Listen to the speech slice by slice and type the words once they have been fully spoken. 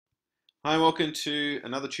Hi, welcome to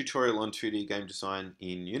another tutorial on 2D game design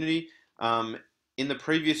in Unity. In the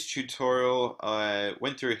previous tutorial, I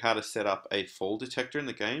went through how to set up a fall detector in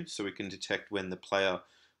the game so we can detect when the player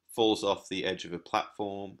falls off the edge of a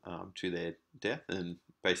platform to their death and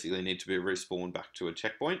basically need to be respawned back to a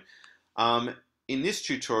checkpoint. Um, in this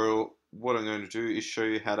tutorial, what I'm going to do is show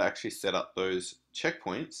you how to actually set up those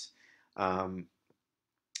checkpoints, um,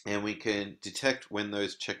 and we can detect when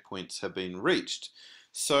those checkpoints have been reached.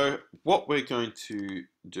 So what we're going to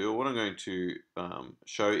do, or what I'm going to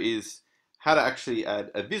show is how to actually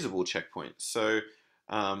add a visible checkpoint. So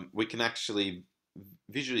we can actually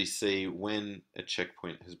visually see when a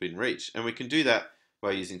checkpoint has been reached. And we can do that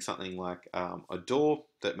by using something like a door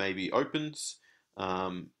that maybe opens,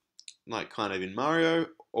 like kind of in Mario,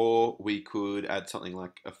 or we could add something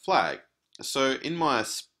like a flag. So in my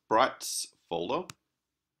sprites folder,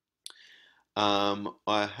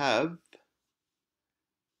 I have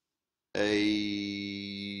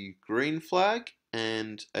a green flag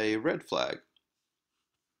and a red flag.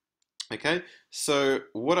 Okay, so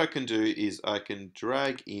what I can do is I can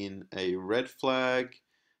drag in a red flag,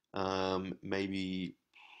 maybe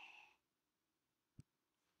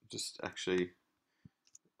just actually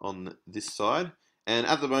on this side. And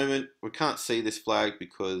at the moment, we can't see this flag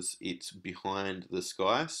because it's behind the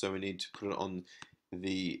sky, so we need to put it on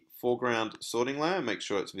the foreground sorting layer, make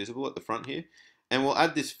sure it's visible at the front here. And we'll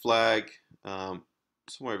add this flag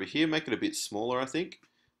somewhere over here, make it a bit smaller, I think.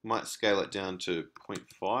 Might scale it down to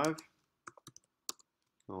 0.5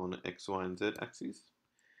 on X, Y, and Z axes.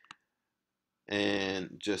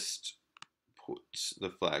 And just put the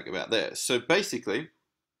flag about there. So basically,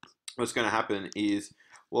 what's going to happen is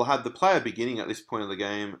we'll have the player beginning at this point of the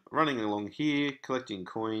game, running along here, collecting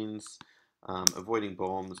coins, avoiding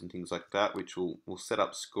bombs and things like that, which will set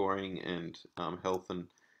up scoring and health and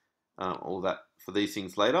all that for these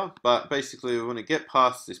things later. But basically, we want to get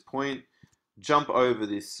past this point, jump over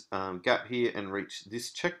this gap here, and reach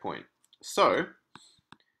this checkpoint. So,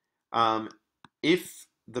 if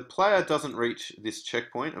the player doesn't reach this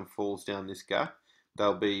checkpoint and falls down this gap,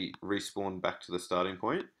 they'll be respawned back to the starting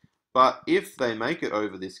point. But if they make it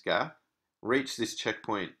over this gap, reach this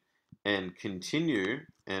checkpoint, and continue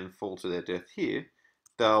and fall to their death here,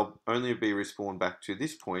 they'll only be respawned back to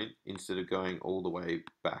this point instead of going all the way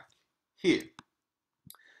back here.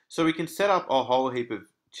 So we can set up a whole heap of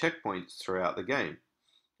checkpoints throughout the game.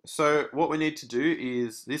 So what we need to do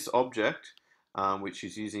is this object, which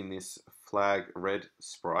is using this flag red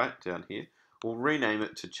sprite down here, we'll rename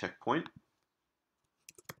it to checkpoint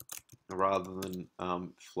rather than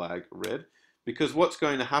flag red, because what's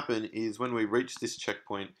going to happen is when we reach this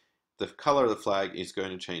checkpoint, the color of the flag is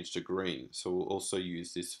going to change to green. So we'll also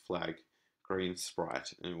use this flag green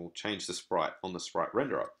sprite, and we'll change the sprite on the sprite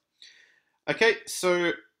renderer. Okay,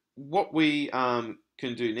 so what we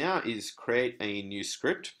can do now is create a new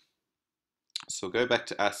script. So we'll go back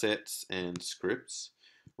to assets and scripts,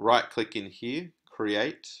 right click in here,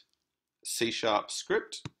 create C#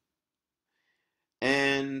 script,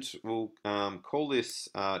 and we'll call this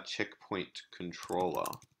checkpoint controller.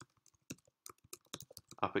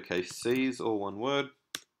 Uppercase C's, all one word,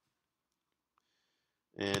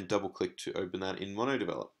 and double click to open that in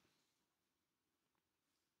MonoDevelop.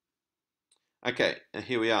 Okay, and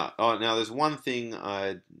here we are. Oh, now there's one thing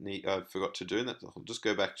I forgot to do, and that's, I'll just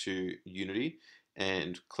go back to Unity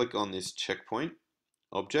and click on this checkpoint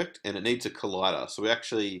object, and it needs a collider. So we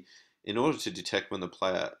actually, in order to detect when the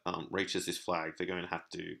player reaches this flag, they're going to have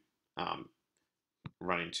to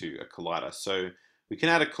run into a collider. So we can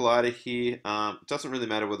add a collider here. It doesn't really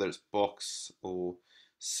matter whether it's box or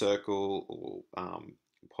circle or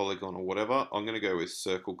polygon or whatever. I'm going to go with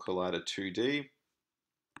circle collider 2D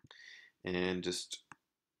and just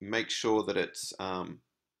make sure that it's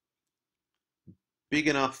big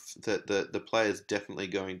enough that the player is definitely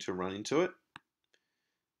going to run into it.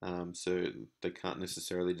 So they can't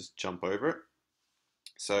necessarily just jump over it.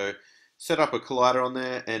 So set up a collider on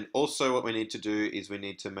there, and also what we need to do is we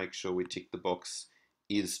need to make sure we tick the box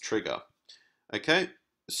is trigger. Okay,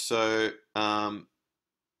 so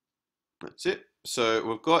that's it. So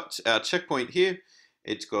we've got our checkpoint here.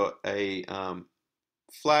 It's got a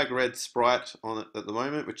flag red sprite on it at the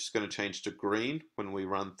moment, which is going to change to green when we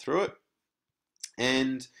run through it.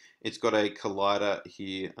 And it's got a collider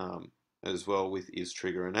here as well with is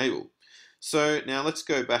trigger enabled. So now let's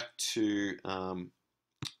go back to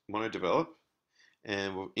MonoDevelop,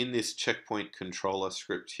 and we're in this checkpoint controller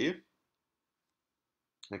script here.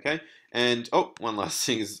 Okay, and oh, one last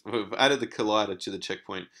thing is we've added the collider to the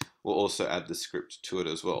checkpoint. We'll also add the script to it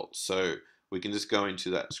as well. So we can just go into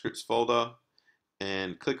that scripts folder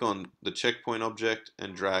and click on the checkpoint object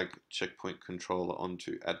and drag checkpoint controller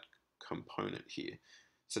onto add component here.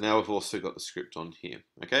 So now we've also got the script on here,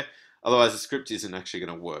 okay? Otherwise the script isn't actually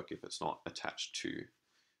going to work if it's not attached to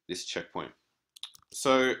this checkpoint.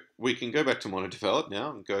 So we can go back to MonoDevelop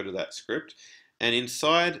now and go to that script. And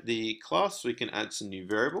inside the class, we can add some new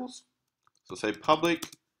variables. So say public,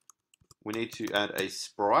 we need to add a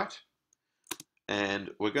sprite. And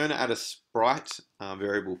we're going to add a sprite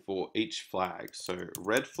variable for each flag. So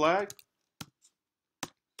red flag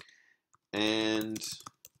and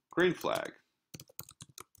green flag.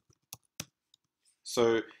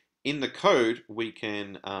 So in the code, we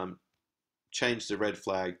can change the red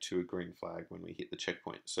flag to a green flag when we hit the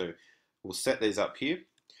checkpoint. So we'll set these up here.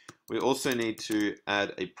 We also need to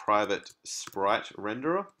add a private sprite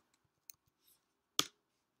renderer.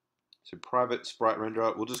 So private sprite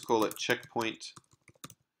renderer, we'll just call it checkpoint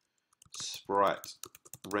sprite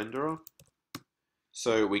renderer.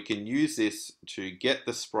 So we can use this to get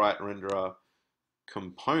the sprite renderer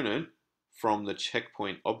component from the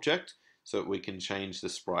checkpoint object so that we can change the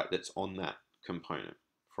sprite that's on that component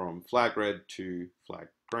from flag red to flag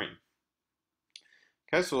green.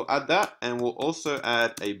 Okay, so we'll add that, and we'll also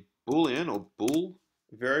add a boolean or bool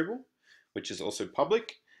variable, which is also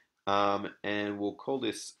public, and we'll call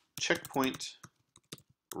this checkpoint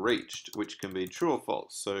reached, which can be true or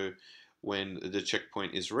false. So when the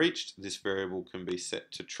checkpoint is reached, this variable can be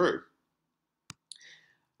set to true.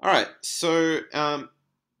 All right, so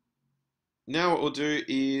now what we'll do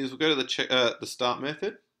is we'll go to the start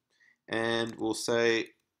method, and we'll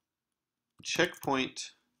say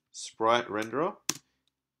checkpoint sprite renderer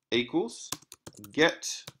equals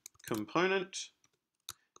get component,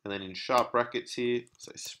 and then in sharp brackets here,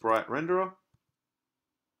 say sprite renderer,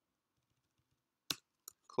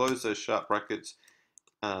 close those sharp brackets,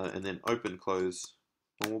 and then open, close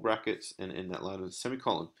normal brackets, and end that line with a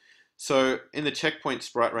semicolon. So in the checkpoint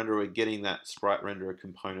sprite renderer, we're getting that sprite renderer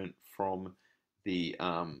component from the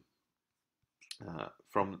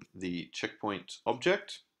checkpoint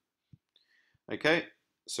object. Okay,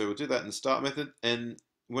 so we'll do that in the start method, and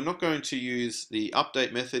we're not going to use the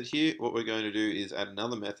update method here. What we're going to do is add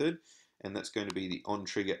another method, and that's going to be the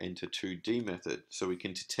onTriggerEnter2D method. So we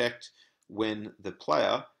can detect when the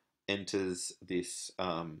player enters this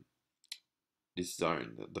this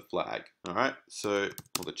zone, the flag. All right, so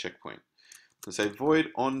or the checkpoint. So say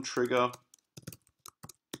void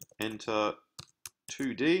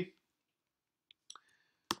onTriggerEnter2D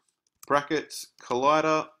brackets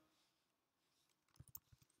collider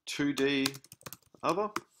 2D other,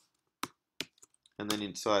 and then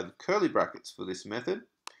inside the curly brackets for this method,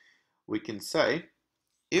 we can say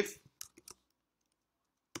if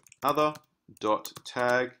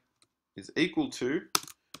other.tag is equal to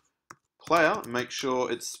player, make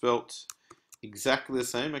sure it's spelt exactly the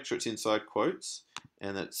same, make sure it's inside quotes,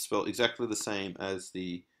 and it's spelled exactly the same as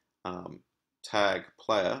the tag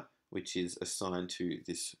player, which is assigned to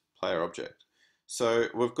this player object. So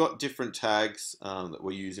we've got different tags that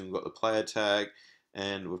we're using. We've got the player tag,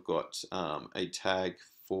 and we've got a tag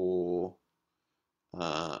for,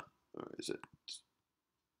 where is it?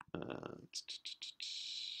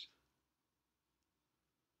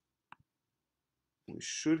 We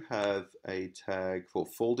should have a tag for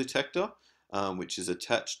fall detector, which is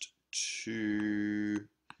attached to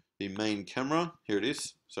the main camera. Here it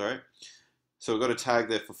is, sorry. So we've got a tag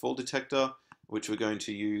there for fall detector, which we're going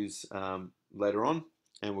to use later on.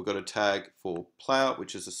 And we've got a tag for player,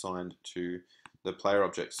 which is assigned to the player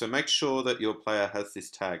object. So make sure that your player has this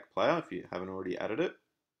tag player if you haven't already added it.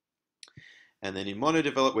 And then in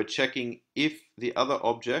MonoDevelop, we're checking if the other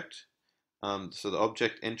object, so the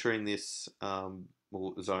object entering this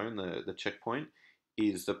zone, the checkpoint,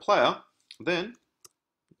 is the player, then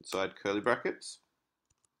inside curly brackets,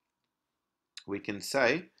 we can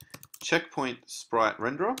say checkpoint sprite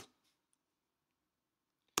renderer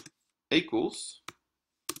equals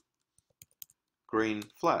green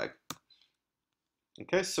flag.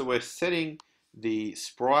 Okay, so we're setting the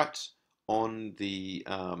sprite on the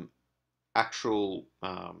actual,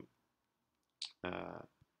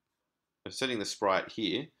 we're setting the sprite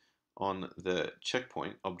here on the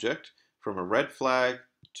checkpoint object from a red flag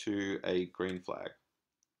to a green flag.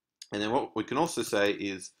 And then what we can also say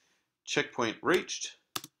is checkpoint reached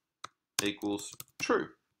equals true.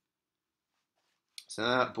 So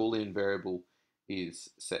now that Boolean variable is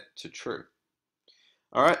set to true.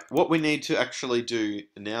 All right, what we need to actually do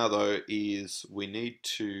now though is we need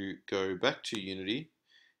to go back to Unity,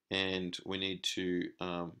 and we need to,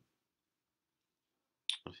 I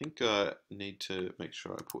think I need to make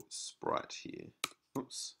sure I put sprite here.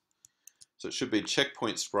 Oops. So it should be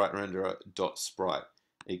checkpoint sprite renderer dot sprite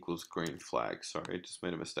equals green flag. Sorry, I just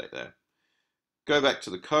made a mistake there. Go back to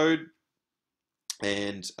the code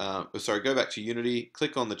and, go back to Unity,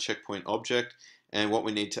 click on the checkpoint object, and what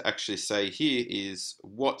we need to actually say here is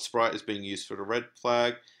what sprite is being used for the red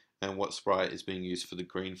flag and what sprite is being used for the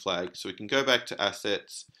green flag. So we can go back to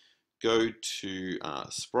assets, go to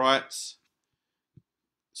sprites,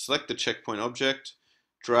 select the checkpoint object,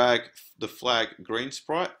 drag the flag green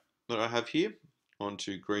sprite that I have here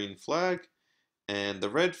onto green flag, and the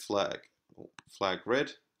red flag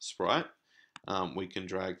red sprite, we can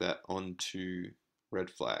drag that onto red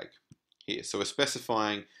flag here. So we're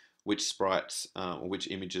specifying which sprites or which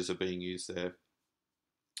images are being used there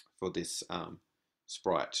for this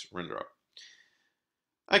sprite renderer.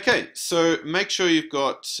 Okay, so make sure you've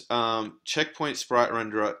got checkpoint sprite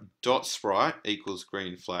renderer dot sprite equals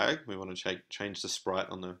green flag. We want to change the sprite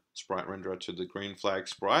on the sprite renderer to the green flag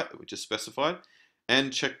sprite that we just specified,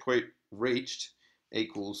 and checkpoint reached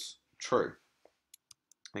equals true.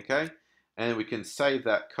 Okay, and we can save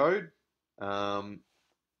that code.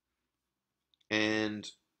 And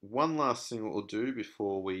one last thing we'll do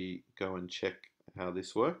before we go and check how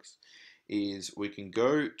this works is we can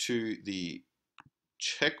go to the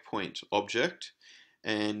checkpoint object,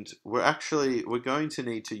 and we're going to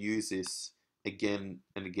need to use this again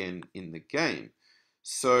and again in the game.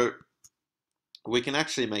 So we can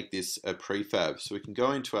actually make this a prefab. So we can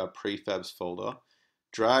go into our prefabs folder,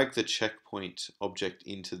 drag the checkpoint object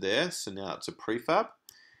into there. So now it's a prefab.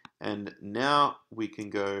 And now we can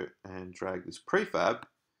go and drag this prefab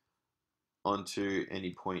onto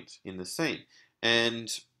any point in the scene.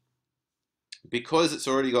 And because it's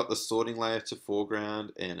already got the sorting layer to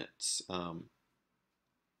foreground, and it's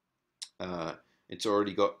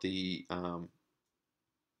already got the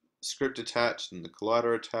script attached and the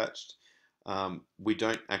collider attached, we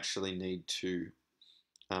don't actually need to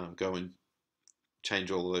go and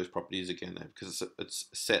change all of those properties again there, because it's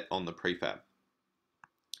set on the prefab.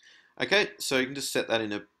 Okay, so you can just set that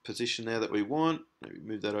in a position there that we want. Maybe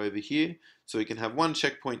move that over here. So we can have one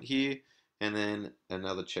checkpoint here and then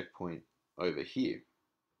another checkpoint over here.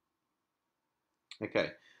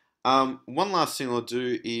 Okay, one last thing I'll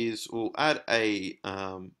do is we'll add a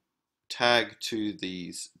tag to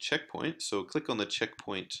these checkpoints. So we'll click on the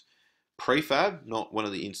checkpoint prefab, not one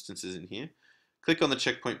of the instances in here. Click on the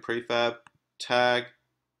checkpoint prefab, tag,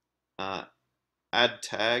 add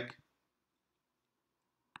tag,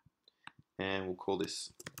 and we'll call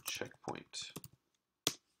this checkpoint.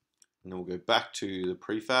 And then we'll go back to the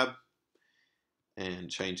prefab and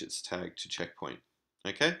change its tag to checkpoint.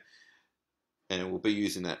 Okay? And we'll be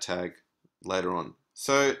using that tag later on.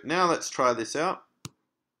 So now let's try this out.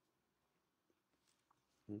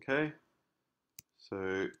 Okay.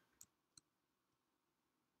 So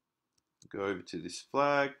go over to this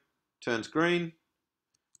flag, turns green.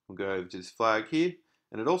 We'll go over to this flag here,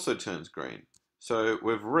 and it also turns green. So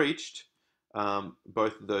we've reached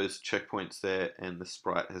both of those checkpoints there, and the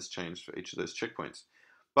sprite has changed for each of those checkpoints.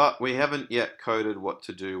 But we haven't yet coded what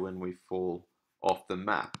to do when we fall off the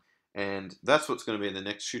map. And that's what's going to be in the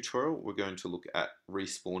next tutorial. We're going to look at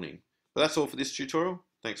respawning. But that's all for this tutorial.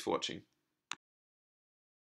 Thanks for watching.